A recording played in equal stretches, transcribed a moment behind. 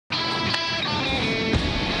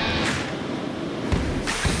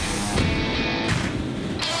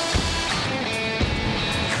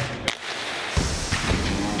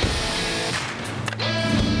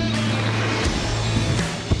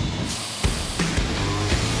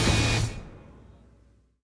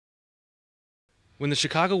When the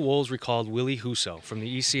Chicago Wolves recalled Ville Husso from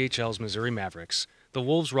the ECHL's Missouri Mavericks, the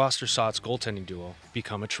Wolves roster saw its goaltending duo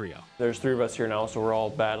become a trio. There's three of us here now, so we're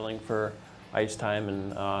all battling for ice time.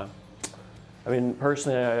 And I mean,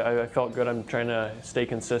 personally, I felt good. I'm trying to stay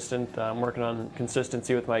consistent. I'm working on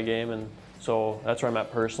consistency with my game, and so that's where I'm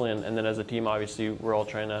at personally. And then as a team, obviously, we're all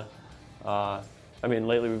trying to. I mean,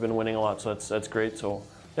 lately we've been winning a lot, so that's great. So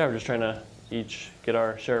yeah, we're just trying to each get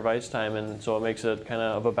our share of ice time, and so it makes it kind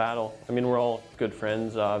of a battle. I mean, we're all good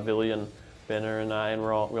friends, Ville and Benner and I, and we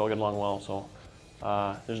all get along well. So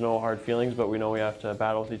there's no hard feelings, but we know we have to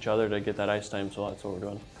battle with each other to get that ice time. So that's what we're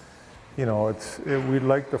doing. You know, we'd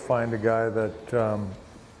like to find a guy that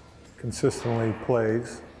consistently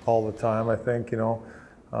plays all the time. I think,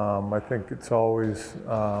 I think it's always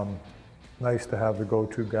nice to have the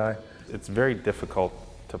go-to guy. It's very difficult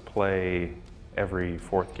to play every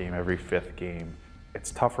fourth game, every fifth game.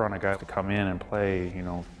 It's tougher on a guy to come in and play,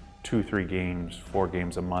 2, 3 games, 4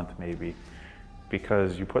 games a month maybe,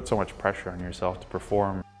 because you put so much pressure on yourself to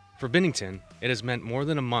perform. For Binnington, it has meant more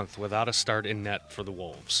than a month without a start in net for the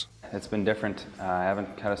Wolves. It's been different. I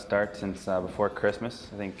haven't had a start since before Christmas.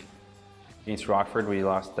 I think against Rockford we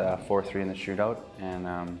lost 4-3 in the shootout,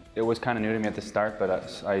 and it was kind of new to me at the start,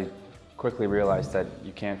 but I quickly realized that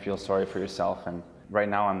you can't feel sorry for yourself, and right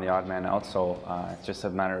now I'm the odd man out, so it's just a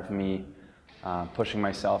matter of me pushing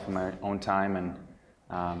myself in my own time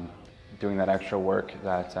and doing that extra work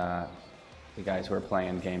that the guys who are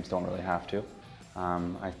playing games don't really have to.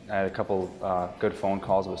 I had a couple good phone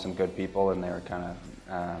calls with some good people, and they were kind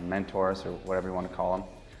of mentors or whatever you want to call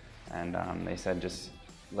them, and they said just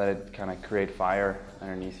let it kind of create fire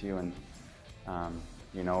underneath you, and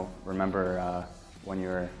remember when you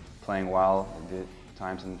were playing well, the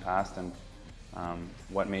times in the past, and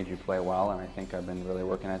what made you play well, and I think I've been really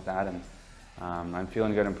working at that, and I'm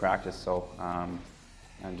feeling good in practice, so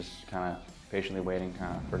I'm just kind of patiently waiting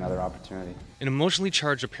for another opportunity. An emotionally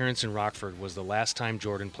charged appearance in Rockford was the last time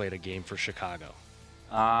Jordan played a game for Chicago.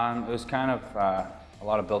 It was kind of a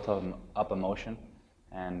lot of built-up emotion,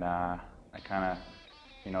 and I kind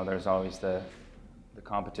of, there's always the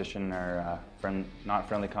competition or not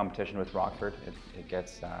friendly competition with Rockford. It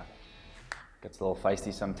gets a little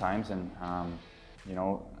feisty sometimes, and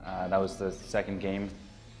that was the second game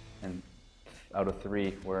out of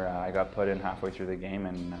 3 where I got put in halfway through the game,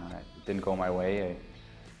 and it didn't go my way.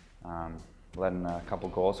 I let in a couple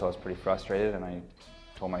goals, so I was pretty frustrated, and I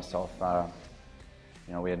told myself,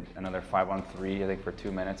 we had another 5-on-3, I think, for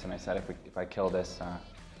 2 minutes, and I said if I kill this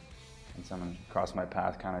and someone crossed my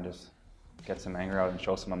path, kind of just get some anger out and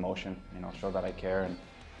show some emotion, show that I care,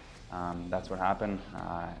 and that's what happened.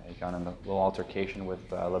 I got in a little altercation with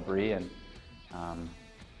Labrie, and a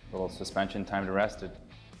little suspension, time to rest. It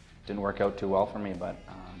didn't work out too well for me, but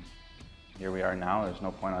here we are now. There's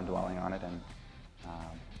no point on dwelling on it, and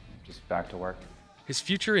just back to work. His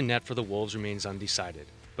future in net for the Wolves remains undecided,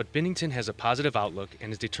 but Binnington has a positive outlook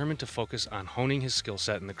and is determined to focus on honing his skill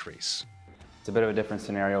set in the crease. It's a bit of a different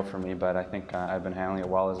scenario for me, but I think I've been handling it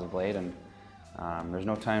well as of late, and there's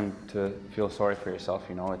no time to feel sorry for yourself.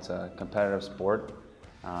 It's a competitive sport.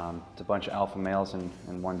 It's a bunch of alpha males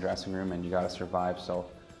in one dressing room, and you got to survive. So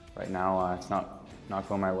right now it's not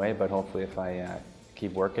going my way, but hopefully if I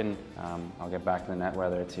keep working, I'll get back to the net,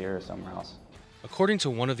 whether it's here or somewhere else. According to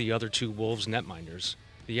one of the other 2 Wolves netminders,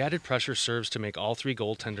 the added pressure serves to make all 3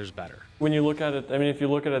 goaltenders better. When you look at it, if you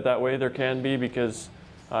look at it that way, there can be, because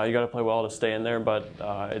you got to play well to stay in there, but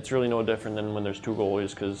it's really no different than when there's 2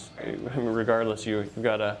 goalies, because regardless, you've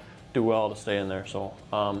got to do well to stay in there. So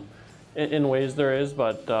in ways there is,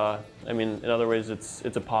 but in other ways it's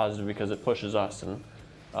a positive, because it pushes us, and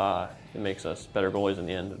it makes us better goalies in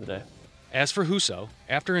the end of the day. As for Husso,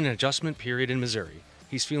 after an adjustment period in Missouri,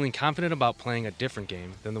 he's feeling confident about playing a different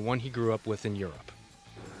game than the one he grew up with in Europe.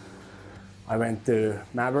 I went to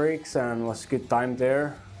Mavericks and was a good time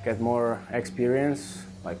there, get more experience,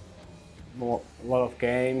 a lot of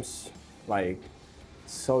games,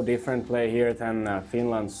 so different play here than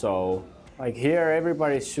Finland. So here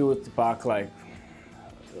everybody shoots the puck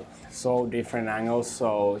so different angles,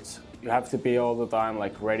 so you have to be all the time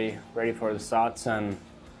ready for the shots, and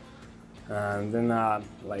then a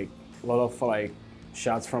lot of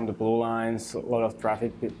shots from the blue lines, a lot of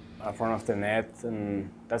traffic in front of the net, and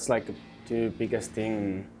that's the 2 biggest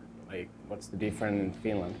thing. What's the difference in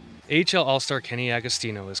Finland? AHL All-Star Kenny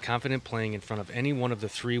Agostino is confident playing in front of any one of the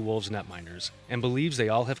 3 Wolves netminders and believes they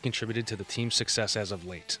all have contributed to the team's success as of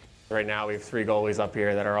late. Right now we have 3 goalies up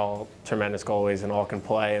here that are all tremendous goalies and all can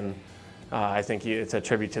play, and I think it's a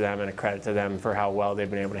tribute to them and a credit to them for how well they've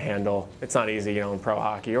been able to handle. It's not easy, in pro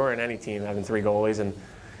hockey or in any team, having 3 goalies, and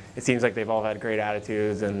it seems like they've all had great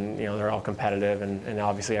attitudes, and they're all competitive, and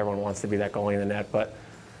obviously everyone wants to be that goalie in the net. But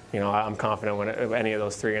I'm confident when any of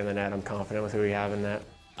those three are in the net. I'm confident with who we have in net.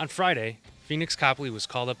 On Friday, Pheonix Copley was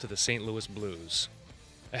called up to the St. Louis Blues.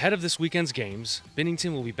 Ahead of this weekend's games,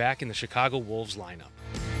 Binnington will be back in the Chicago Wolves lineup.